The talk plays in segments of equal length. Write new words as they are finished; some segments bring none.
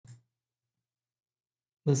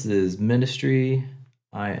This is Mindustry.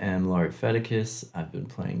 I am Lord Fedicus. I've been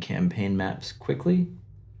playing campaign maps quickly.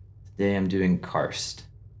 Today I'm doing Karst.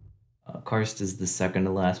 Karst is the second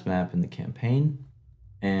to last map in the campaign,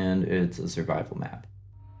 and it's a survival map.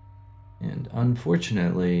 And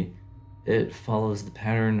unfortunately, it follows the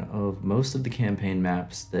pattern of most of the campaign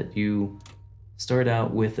maps that you start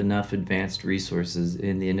out with enough advanced resources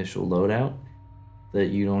in the initial loadout that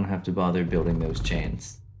you don't have to bother building those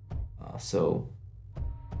chains. So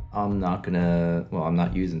I'm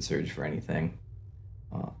not using Surge for anything.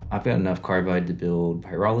 I've got enough carbide to build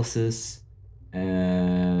pyrolysis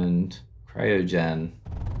and cryofluid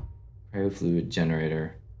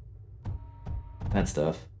generator, that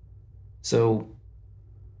stuff. So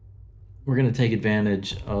we're gonna take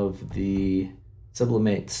advantage of the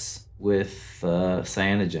sublimates with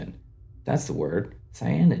cyanogen. That's the word,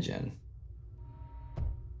 cyanogen.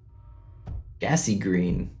 Gassy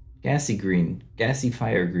green, gassy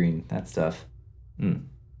fire green, that stuff.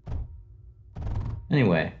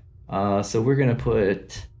 Anyway, so we're gonna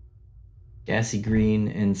put gassy green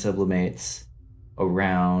and sublimates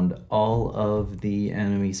around all of the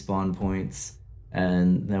enemy spawn points,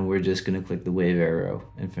 and then we're just gonna click the wave arrow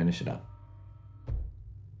and finish it up.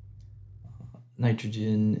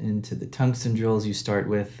 Nitrogen into the tungsten drills you start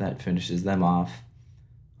with, that finishes them off.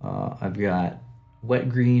 I've got wet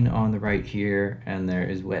green on the right here, and there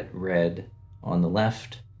is wet red on the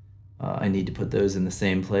left. I need to put those in the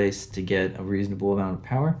same place to get a reasonable amount of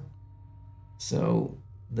power. So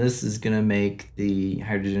this is gonna make the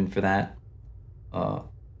hydrogen for that.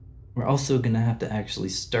 We're also gonna have to actually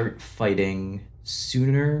start fighting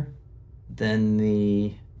sooner than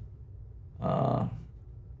the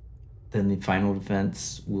final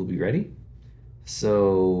defense will be ready.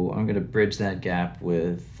 So I'm gonna bridge that gap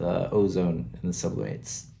with ozone in the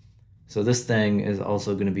sublimates. So this thing is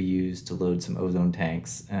also gonna be used to load some ozone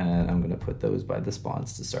tanks, and I'm gonna put those by the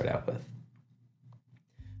spawns to start out with.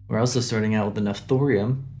 We're also starting out with enough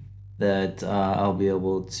thorium that I'll be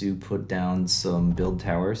able to put down some build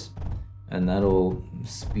towers, and that'll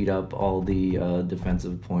speed up all the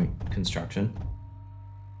defensive point construction.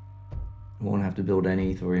 Won't have to build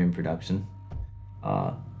any thorium production.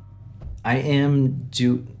 I'm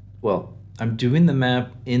doing the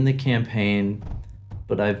map in the campaign,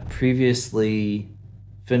 but I've previously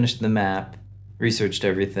finished the map, researched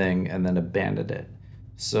everything, and then abandoned it.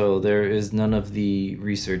 So there is none of the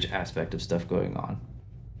research aspect of stuff going on.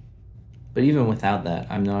 But even without that,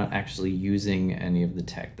 I'm not actually using any of the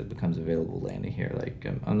tech that becomes available landing here. Like,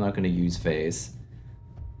 I'm not going to use phase,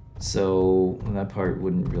 so that part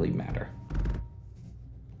wouldn't really matter.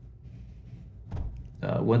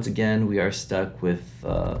 Once again, we are stuck with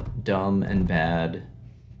dumb and bad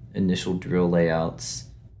initial drill layouts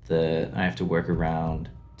that I have to work around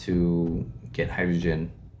to get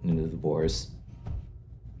hydrogen into the bores.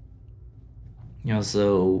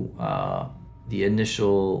 Also, the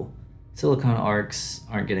initial silicon arcs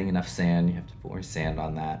aren't getting enough sand. You have to put more sand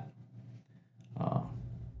on that.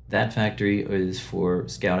 That factory is for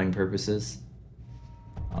scouting purposes.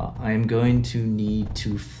 I'm going to need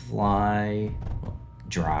to fly,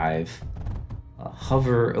 drive,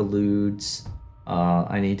 hover eludes.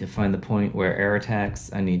 I need to find the point where air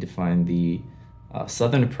attacks. I need to find the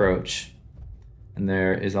southern approach. And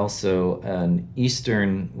there is also an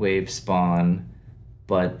eastern wave spawn,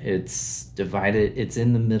 but it's divided, it's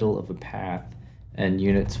in the middle of a path, and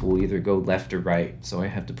units will either go left or right, so I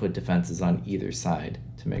have to put defenses on either side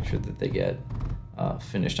to make sure that they get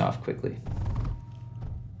finished off quickly.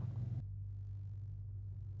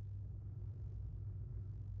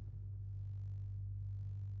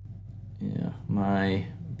 Yeah, my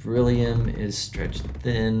beryllium is stretched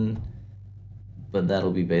thin, but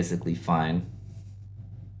that'll be basically fine.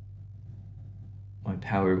 My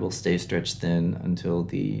power will stay stretched thin until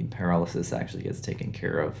the pyrolysis actually gets taken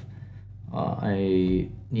care of.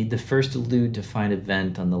 I need the first elude to find a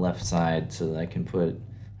vent on the left side so that I can put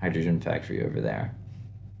hydrogen factory over there.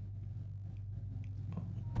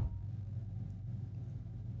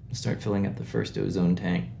 Start filling up the first ozone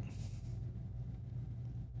tank.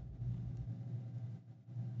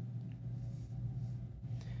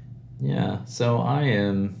 Yeah, so I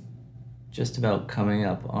am just about coming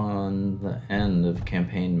up on the end of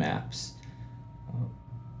campaign maps.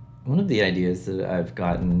 One of the ideas that I've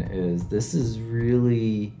gotten is this has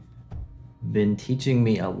really been teaching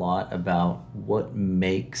me a lot about what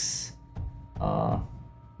makes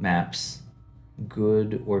maps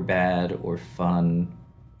good or bad or fun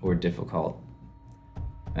or difficult.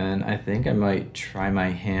 And I think I might try my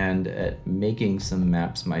hand at making some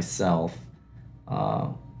maps myself,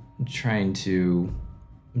 trying to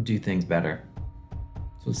do things better.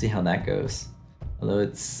 So we'll see how that goes. Although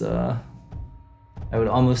it's, I would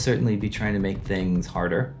almost certainly be trying to make things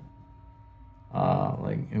harder.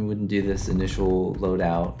 Like, I wouldn't do this initial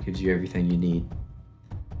loadout, gives you everything you need.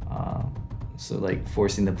 So like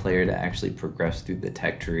forcing the player to actually progress through the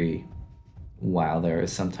tech tree while there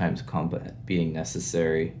is sometimes combat being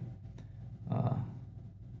necessary.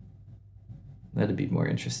 That'd be more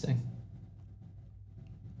interesting.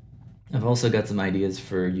 I've also got some ideas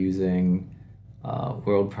for using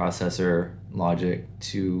world processor logic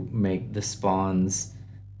to make the spawns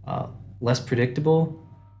less predictable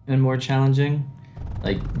and more challenging.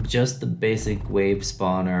 Like just the basic wave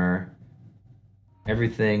spawner,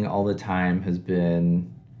 everything all the time has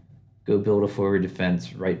been go build a forward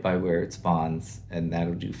defense right by where it spawns and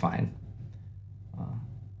that'll do fine.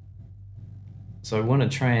 So I want to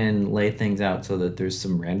try and lay things out so that there's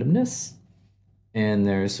some randomness and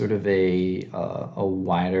there's sort of a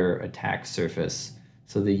wider attack surface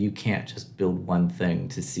so that you can't just build one thing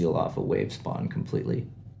to seal off a wave spawn completely.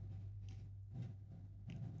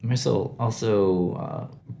 Also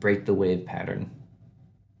break the wave pattern.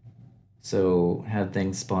 So have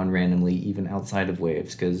things spawn randomly even outside of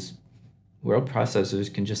waves, because world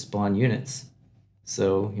processors can just spawn units.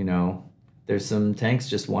 So, you know, there's some tanks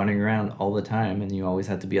just wandering around all the time and you always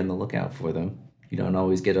have to be on the lookout for them. You don't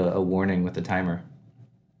always get a warning with a timer.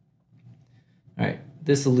 All right,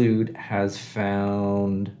 this elude has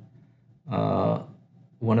found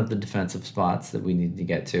one of the defensive spots that we need to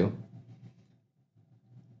get to.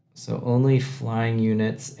 So only flying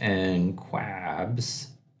units and quabs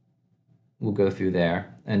will go through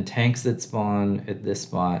there, and tanks that spawn at this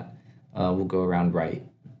spot will go around right.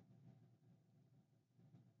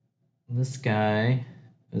 This guy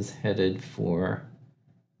is headed for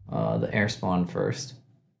the air spawn first.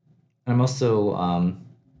 I'm also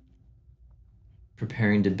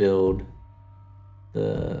preparing to build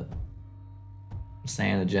the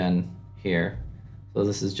cyanogen here. So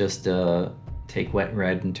this is just take wet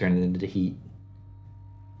red and turn it into heat.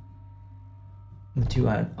 The two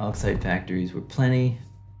oxide factories were plenty,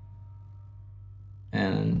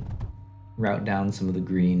 and route down some of the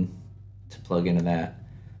green to plug into that.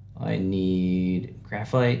 I need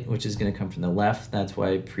graphite, which is going to come from the left. That's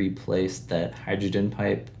why I pre-placed that hydrogen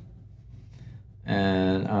pipe.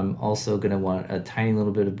 And I'm also going to want a tiny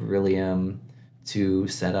little bit of beryllium to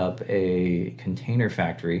set up a container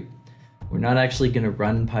factory. We're not actually going to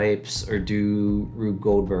run pipes or do Rube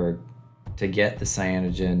Goldberg to get the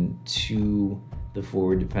cyanogen to the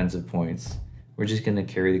forward defensive points. We're just going to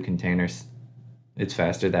carry the containers. It's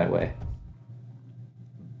faster that way.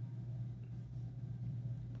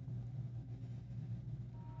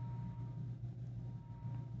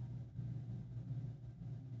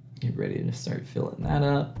 Get ready to start filling that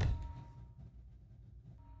up.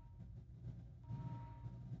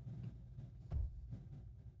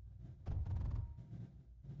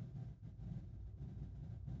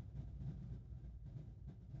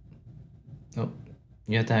 Oh,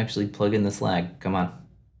 you have to actually plug in the slag. Come on.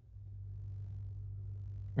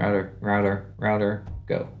 Router,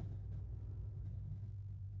 go.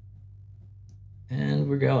 And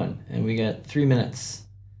we're going. And we got 3 minutes.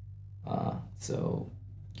 So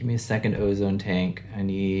give me a second ozone tank. I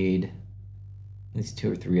need at least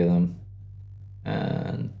 2 or 3 of them.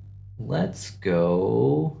 And let's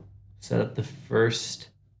go set up the first.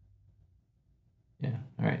 Yeah,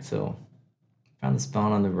 all right, so found the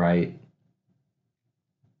spawn on the right.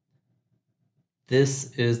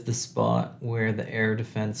 This is the spot where the air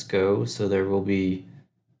defense goes, so there will be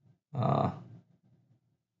all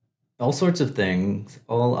sorts of things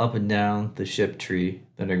all up and down the ship tree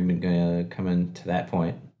that are going to come into that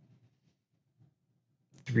point.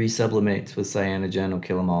 3 sublimates with cyanogen will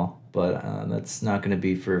kill them all, but that's not going to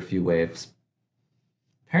be for a few waves.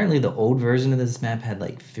 Apparently the old version of this map had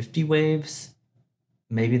like 50 waves.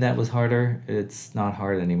 Maybe that was harder. It's not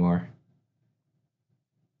hard anymore.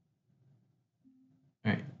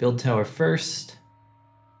 All right, build tower first.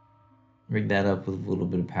 Rig that up with a little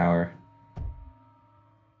bit of power.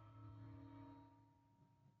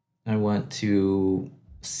 I want to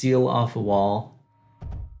seal off a wall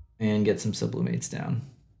and get some sublimates down.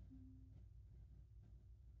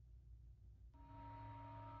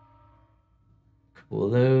 A couple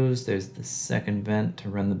of those. There's the second vent to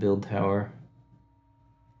run the build tower.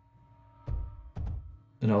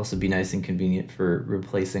 It'd also be nice and convenient for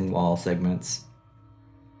replacing wall segments.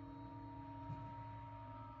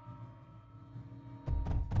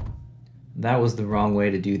 That was the wrong way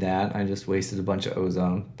to do that. I just wasted a bunch of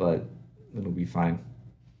ozone, but it'll be fine.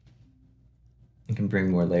 I can bring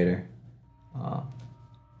more later.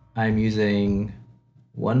 I'm using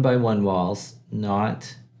 1x1 walls,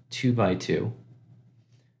 not 2x2.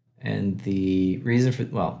 And the reason for,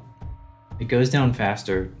 well, it goes down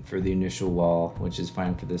faster for the initial wall, which is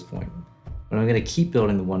fine for this point. But I'm gonna keep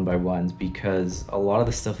building the 1x1s because a lot of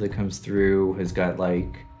the stuff that comes through has got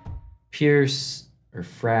like pierce or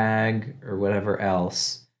frag or whatever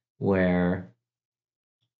else, where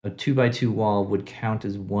a 2x2 wall would count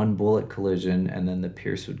as one bullet collision, and then the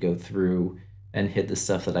pierce would go through and hit the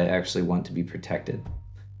stuff that I actually want to be protected.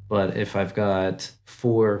 But if I've got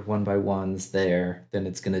 4 1x1s there, then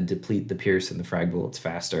it's going to deplete the pierce and the frag bullets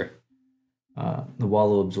faster. The wall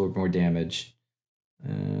will absorb more damage,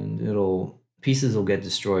 and pieces will get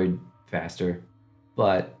destroyed faster,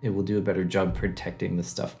 but it will do a better job protecting the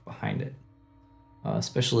stuff behind it.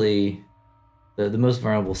 Especially the most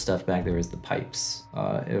vulnerable stuff back there is the pipes.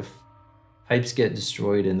 If pipes get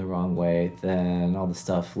destroyed in the wrong way, then all the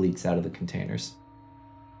stuff leaks out of the containers.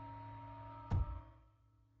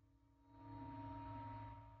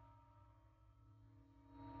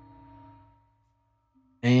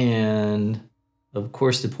 And of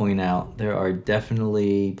course, to point out, there are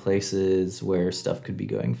definitely places where stuff could be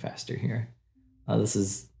going faster here. This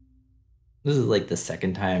is like the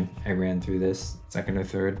second time I ran through this, second or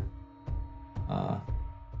third.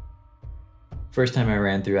 First time I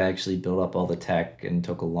ran through, I actually built up all the tech and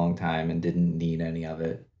took a long time and didn't need any of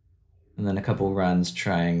it. And then a couple runs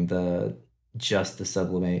trying just the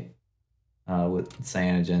sublimate with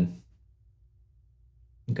cyanogen.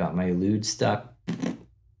 Got my elude stuck.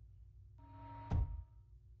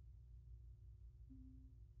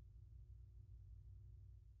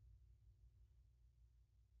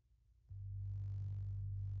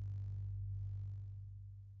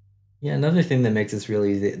 Yeah, another thing that makes this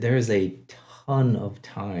really easy, there is a ton of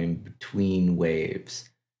time between waves.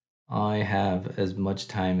 I have as much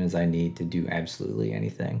time as I need to do absolutely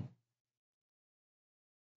anything.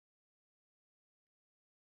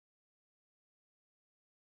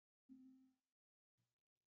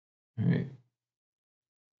 All right.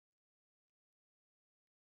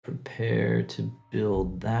 Prepare to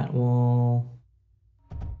build that wall.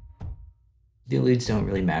 The elites don't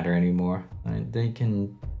really matter anymore. They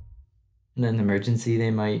can, in an emergency, they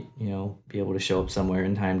might, be able to show up somewhere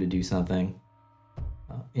in time to do something.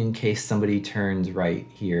 In case somebody turns right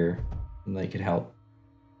here, they could help.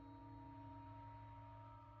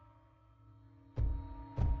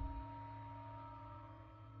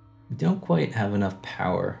 We don't quite have enough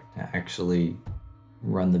power to actually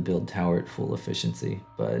run the build tower at full efficiency,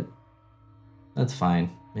 but that's fine.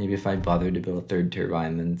 Maybe if I bothered to build a third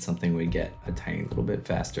turbine, then something would get a tiny little bit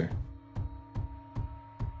faster.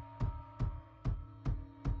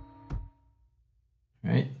 All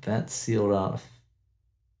right, that's sealed off.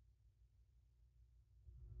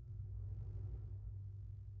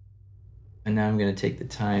 And now I'm going to take the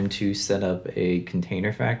time to set up a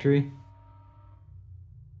container factory.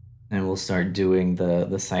 And we'll start doing the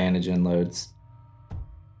cyanogen loads.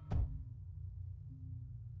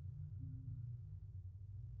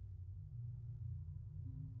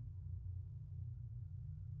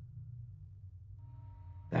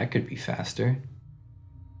 That could be faster.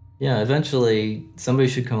 Yeah, eventually somebody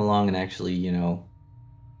should come along and actually,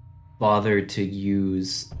 bother to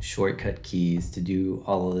use shortcut keys to do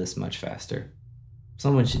all of this much faster.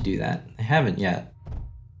 Someone should do that. I haven't yet.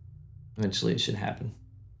 Eventually it should happen.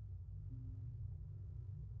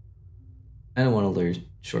 I don't want to learn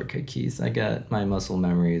shortcut keys. I got my muscle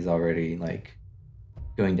memory is already like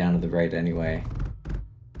going down to the right anyway.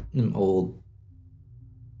 I'm old,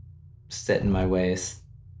 set in my ways.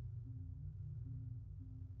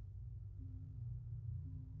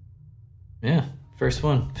 Yeah, first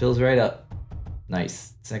one fills right up.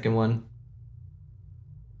 Nice. Second one.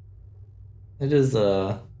 It is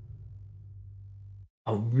a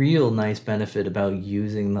real nice benefit about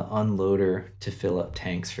using the unloader to fill up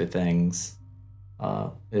tanks for things.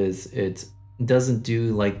 Is it doesn't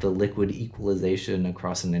do like the liquid equalization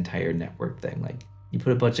across an entire network thing. Like you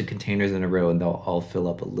put a bunch of containers in a row and they'll all fill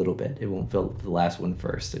up a little bit. It won't fill up the last one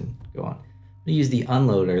first and go on. When you use the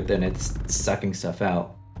unloader, then it's sucking stuff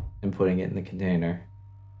out and putting it in the container.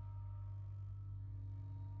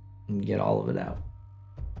 And get all of it out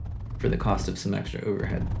for the cost of some extra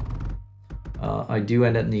overhead. I do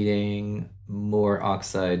end up needing more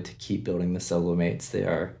oxide to keep building the sublimates. They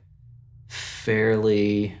are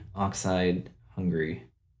fairly oxide hungry.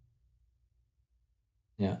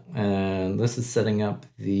 Yeah, and this is setting up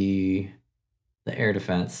the air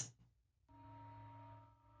defense.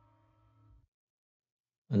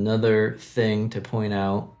 Another thing to point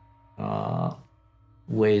out,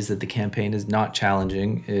 ways that the campaign is not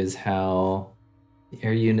challenging, is how The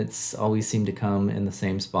air units always seem to come in the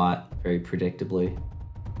same spot very predictably.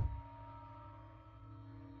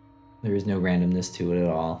 There is no randomness to it at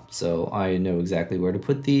all, so I know exactly where to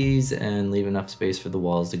put these and leave enough space for the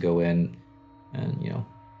walls to go in. And, you know,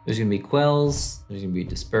 there's going to be quells, there's going to be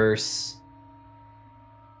disperse.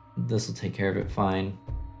 This will take care of it fine.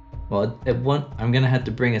 Well, I'm going to have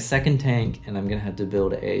to bring a second tank, and I'm going to have to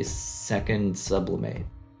build a second sublimate.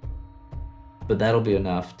 But that'll be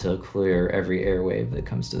enough to clear every airwave that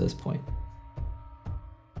comes to this point.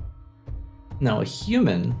 Now, a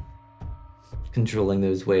human controlling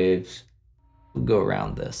those waves would go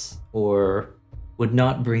around this, or would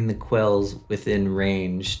not bring the quells within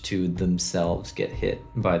range to themselves get hit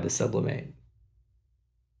by the sublimate.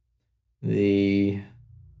 The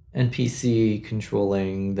NPC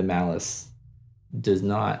controlling the malice does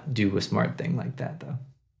not do a smart thing like that, though.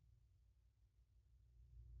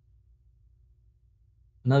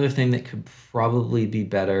 Another thing that could probably be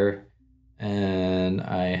better, and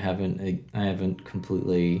I haven't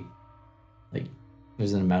completely, like,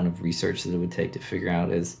 there's an amount of research that it would take to figure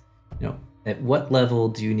out is, you know, at what level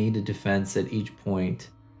do you need a defense at each point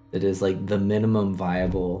that is like the minimum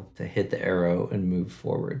viable to hit the arrow and move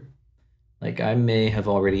forward? Like, I may have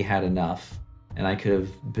already had enough, and I could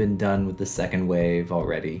have been done with the second wave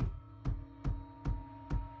already,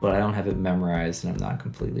 but I don't have it memorized, and I'm not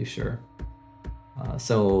completely sure.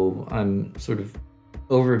 So I'm sort of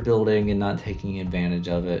overbuilding and not taking advantage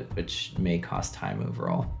of it, which may cost time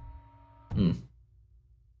overall.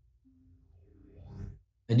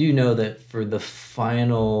 I do know that for the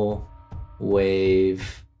final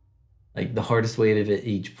wave, like the hardest wave at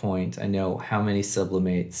each point, I know how many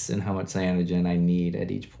sublimates and how much cyanogen I need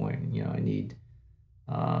at each point. You know, I need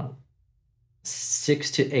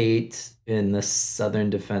 6 to 8 in the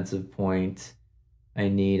southern defensive point. I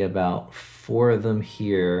need about 4 of them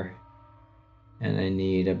here, and I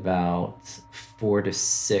need about 4 to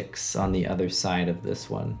 6 on the other side of this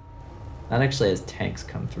one. That actually has tanks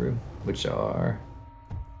come through, which are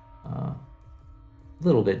a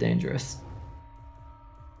little bit dangerous.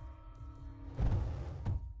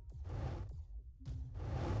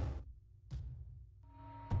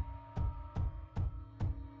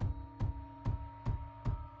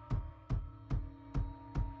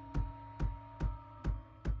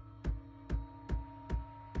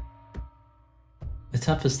 The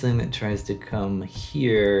toughest thing that tries to come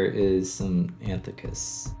here is some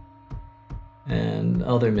Anthicus. And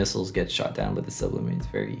other missiles get shot down by the sublimates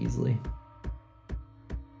very easily.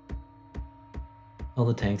 All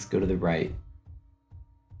the tanks go to the right.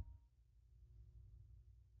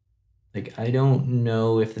 Like, I don't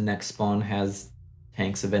know if the next spawn has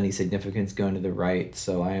tanks of any significance going to the right,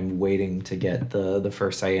 so I am waiting to get the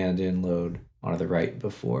first cyanogen load onto the right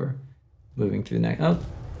before moving through the next. Oh,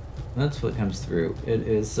 that's what comes through. It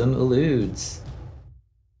is some eludes.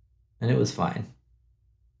 And it was fine.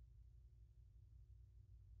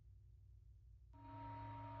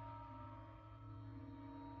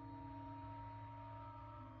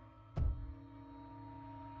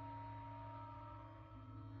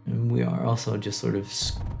 And we are also just sort of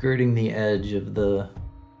skirting the edge of the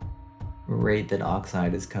rate that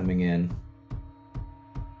oxide is coming in.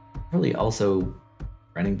 Really also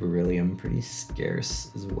running beryllium pretty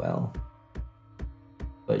scarce as well.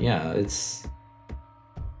 But yeah, it's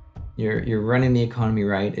you're running the economy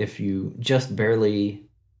right if you just barely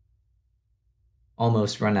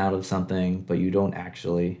almost run out of something, but you don't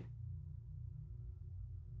actually.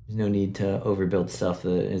 There's no need to overbuild stuff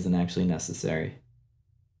that isn't actually necessary.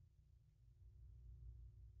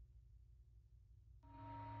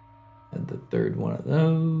 And the third one of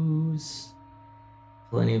those.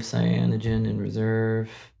 Plenty of cyanogen in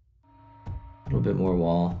reserve. A little bit more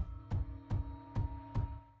wall.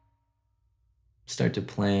 Start to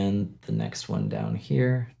plan the next one down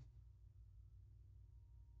here.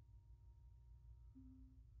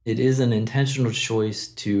 It is an intentional choice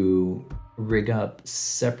to rig up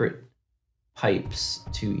separate pipes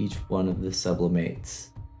to each one of the sublimates,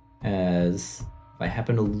 as if I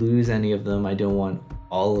happen to lose any of them, I don't want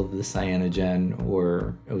all of the cyanogen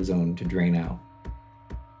or ozone to drain out.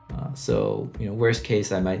 So, you know, worst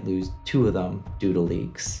case, I might lose 2 of them due to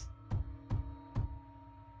leaks.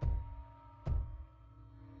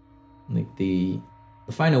 Like the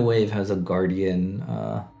final wave has a Guardian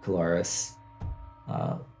Calaris,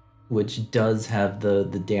 which does have the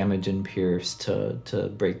damage and pierce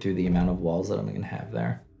to break through the amount of walls that I'm going to have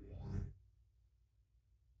there.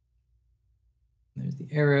 There's the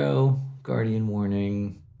arrow, Guardian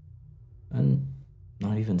warning, and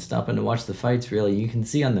not even stopping to watch the fights, really. You can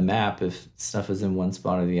see on the map if stuff is in one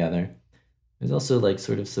spot or the other. There's also like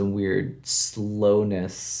sort of some weird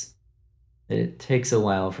slowness. It takes a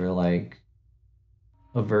while for like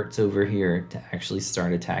averts over here to actually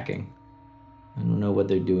start attacking. I don't know what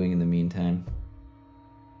they're doing in the meantime.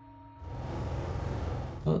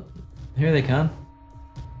 Oh, here they come.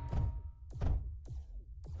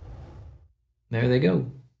 There they go.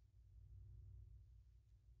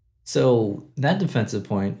 So that defensive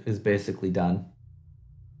point is basically done.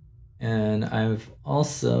 And I've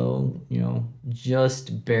also,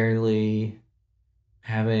 just barely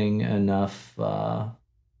having enough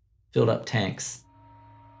filled up tanks.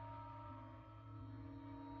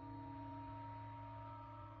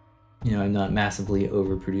 I'm not massively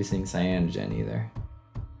overproducing cyanogen either.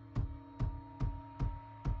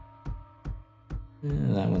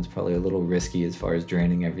 That one's probably a little risky as far as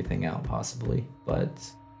draining everything out, possibly,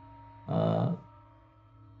 but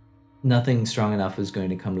nothing strong enough is going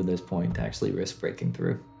to come to this point to actually risk breaking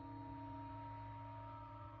through.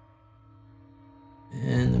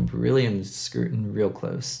 And the beryllium's skirting real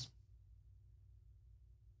close.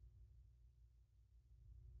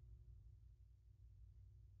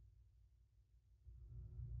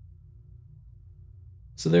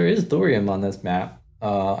 So there is thorium on this map.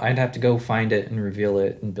 I'd have to go find it and reveal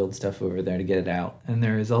it and build stuff over there to get it out. And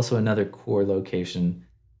there is also another core location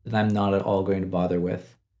that I'm not at all going to bother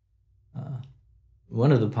with.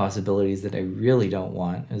 One of the possibilities that I really don't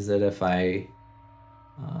want is that if I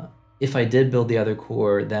did build the other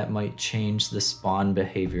core, that might change the spawn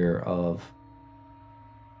behavior of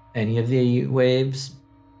any of the waves.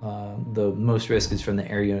 The most risk is from the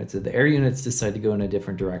air units. If the air units decide to go in a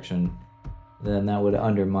different direction, then that would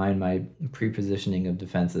undermine my pre-positioning of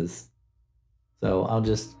defenses. So I'll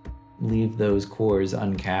just leave those cores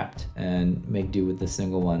uncapped and make do with the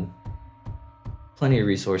single one. Plenty of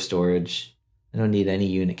resource storage. I don't need any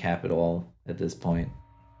unit cap at all at this point.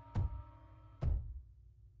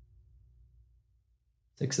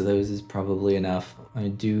 6 of those is probably enough. I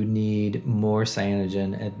do need more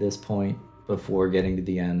cyanogen at this point before getting to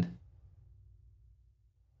the end.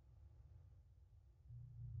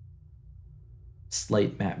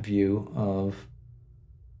 Slight map view of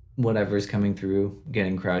whatever's coming through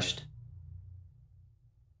getting crushed.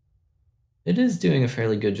 It is doing a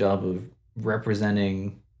fairly good job of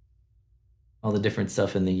representing all the different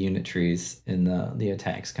stuff in the unit trees in the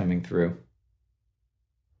attacks coming through.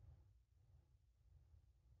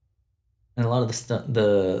 And a lot of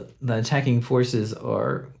the attacking forces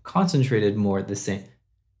are concentrated more at the same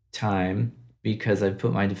time because I've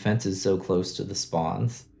put my defenses so close to the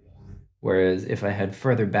spawns. Whereas if I had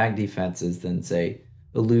further back defenses, then say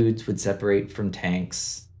eludes would separate from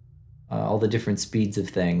tanks, all the different speeds of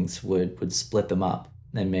things would split them up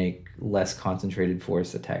and make less concentrated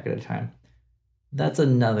force attack at a time. That's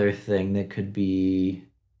another thing that could be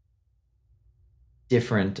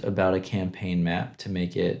different about a campaign map to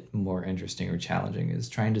make it more interesting or challenging, is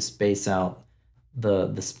trying to space out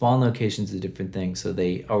the spawn locations of different things so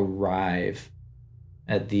they arrive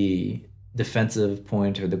at the defensive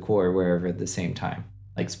point or the core wherever at the same time.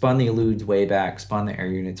 Like spawn the eludes way back, spawn the air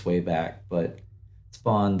units way back, but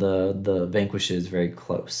spawn the vanquishes very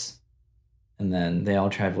close. And then they all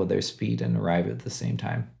travel at their speed and arrive at the same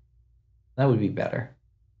time. That would be better.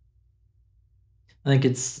 I think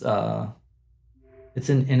it's an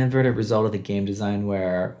inadvertent result of the game design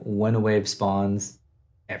where when a wave spawns,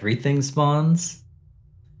 everything spawns,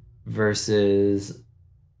 versus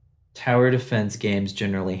tower defense games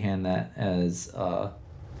generally hand that as a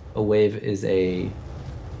wave is a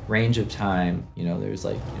range of time. There's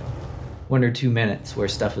like 1 or 2 minutes where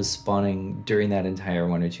stuff is spawning during that entire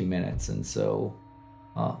 1 or 2 minutes, and so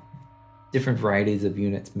different varieties of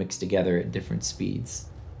units mixed together at different speeds.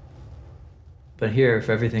 But here, if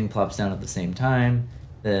everything plops down at the same time,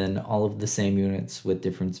 then all of the same units with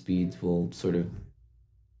different speeds will sort of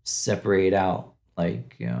separate out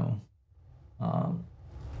like,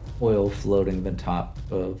 oil floating the top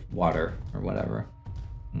of water or whatever.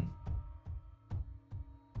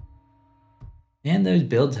 And those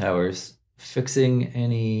build towers, fixing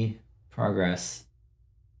any progress.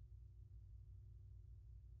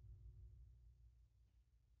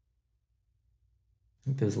 I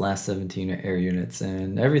think those last 17 are air units,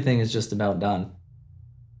 and everything is just about done.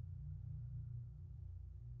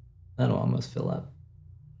 That'll almost fill up.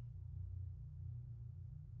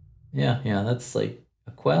 Yeah, that's like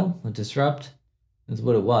a quell, a disrupt. That's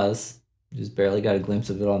what it was. Just barely got a glimpse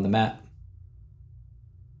of it on the map.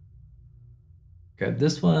 Grab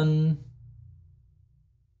this one.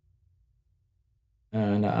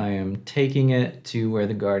 And I am taking it to where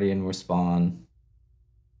the Guardian will spawn.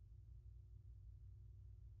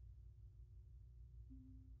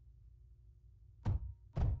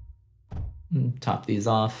 top these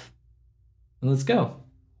off, and let's go.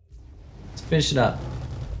 Let's finish it up.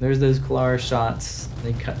 There's those Kalara shots.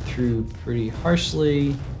 They cut through pretty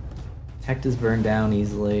harshly. Tech is burned down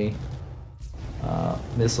easily.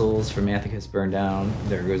 Missiles from Athicus burned down.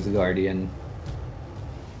 There goes the Guardian.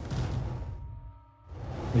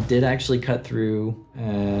 We did actually cut through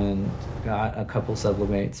and got a couple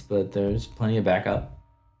sublimates, but there's plenty of backup.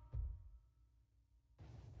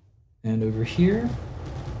 And over here,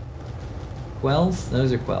 quells.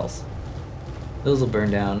 Those are quells. Those will burn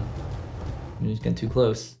down. I'm just getting too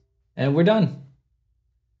close. And we're done.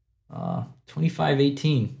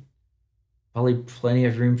 25-18. Probably plenty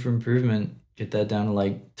of room for improvement. Get that down to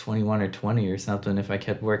like 21 or 20 or something if I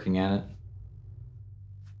kept working at it.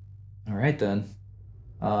 All right then.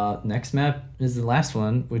 Next map is the last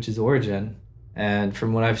one, which is Origin. And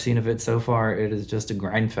from what I've seen of it so far, it is just a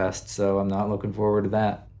grind fest, so I'm not looking forward to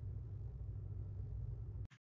that.